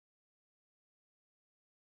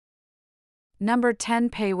Number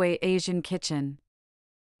 10. Pei Wei Asian Kitchen.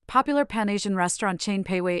 Popular Pan-Asian restaurant chain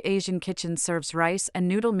Pei Wei Asian Kitchen serves rice and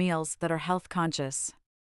noodle meals that are health-conscious.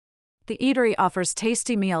 The eatery offers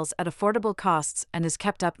tasty meals at affordable costs and is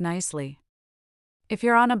kept up nicely. If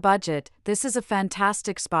you're on a budget, this is a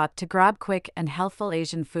fantastic spot to grab quick and healthful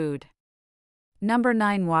Asian food. Number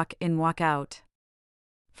 9. Walk-in Walk-out.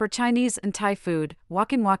 For Chinese and Thai food,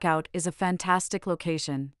 Walk-in Walk-out is a fantastic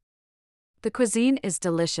location. The cuisine is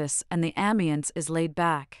delicious and the ambience is laid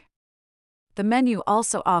back. The menu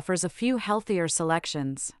also offers a few healthier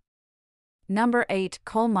selections. Number 8.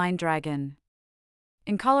 Coal Mine Dragon.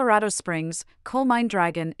 In Colorado Springs, Coal Mine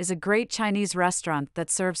Dragon is a great Chinese restaurant that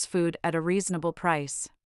serves food at a reasonable price.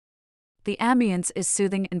 The ambience is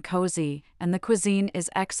soothing and cozy, and the cuisine is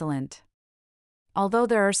excellent. Although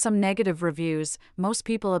there are some negative reviews, most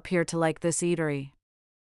people appear to like this eatery.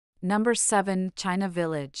 Number 7. China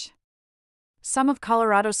Village. Some of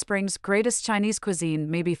Colorado Springs' greatest Chinese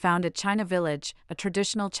cuisine may be found at China Village, a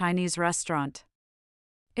traditional Chinese restaurant.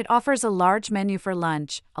 It offers a large menu for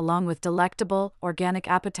lunch, along with delectable, organic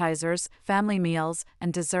appetizers, family meals,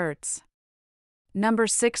 and desserts. Number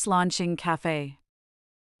 6. Lanqing Cafe.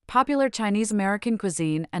 Popular Chinese-American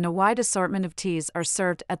cuisine and a wide assortment of teas are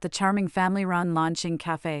served at the charming family-run Lanqing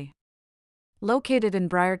Cafe. Located in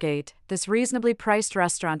Briargate, this reasonably priced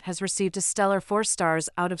restaurant has received a stellar 4 stars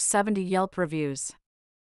out of 70 Yelp reviews.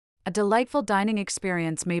 A delightful dining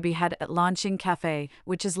experience may be had at Lanqing Cafe,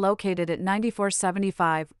 which is located at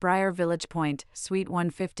 9475 Briar Village Point, Suite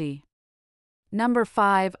 150. Number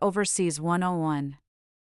 5. Overseas 101.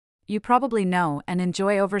 You probably know and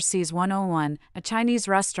enjoy Overseas 101, a Chinese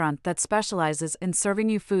restaurant that specializes in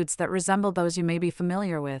serving you foods that resemble those you may be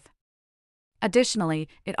familiar with. Additionally,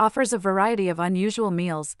 it offers a variety of unusual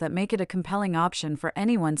meals that make it a compelling option for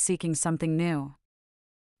anyone seeking something new.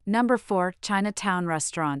 Number 4. Chinatown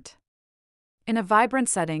Restaurant. In a vibrant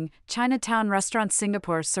setting, Chinatown Restaurant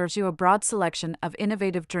Singapore serves you a broad selection of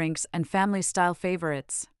innovative drinks and family-style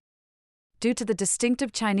favorites. Due to the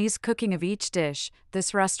distinctive Chinese cooking of each dish,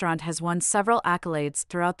 this restaurant has won several accolades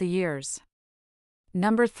throughout the years.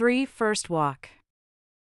 Number 3. First Wok.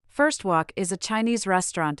 First Wok is a Chinese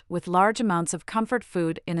restaurant with large amounts of comfort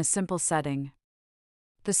food in a simple setting.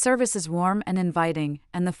 The service is warm and inviting,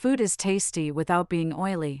 and the food is tasty without being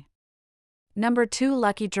oily. Number 2.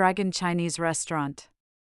 Lucky Dragon Chinese Restaurant.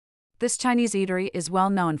 This Chinese eatery is well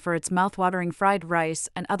known for its mouth-watering fried rice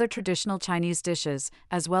and other traditional Chinese dishes,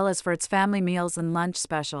 as well as for its family meals and lunch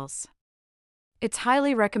specials. It's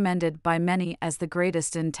highly recommended by many as the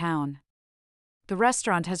greatest in town. The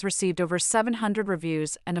restaurant has received over 700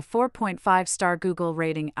 reviews and a 4.5-star Google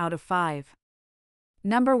rating out of 5.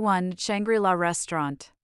 Number 1. Shangri-La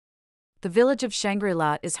Restaurant. The village of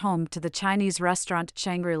Shangri-La is home to the Chinese restaurant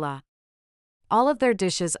Shangri-La. All of their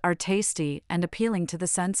dishes are tasty and appealing to the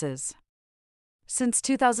senses. Since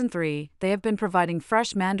 2003, they have been providing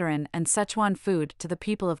fresh Mandarin and Sichuan food to the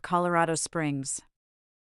people of Colorado Springs.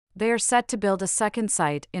 They are set to build a second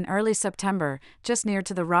site in early September, just near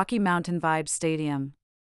to the Rocky Mountain Vibes Stadium.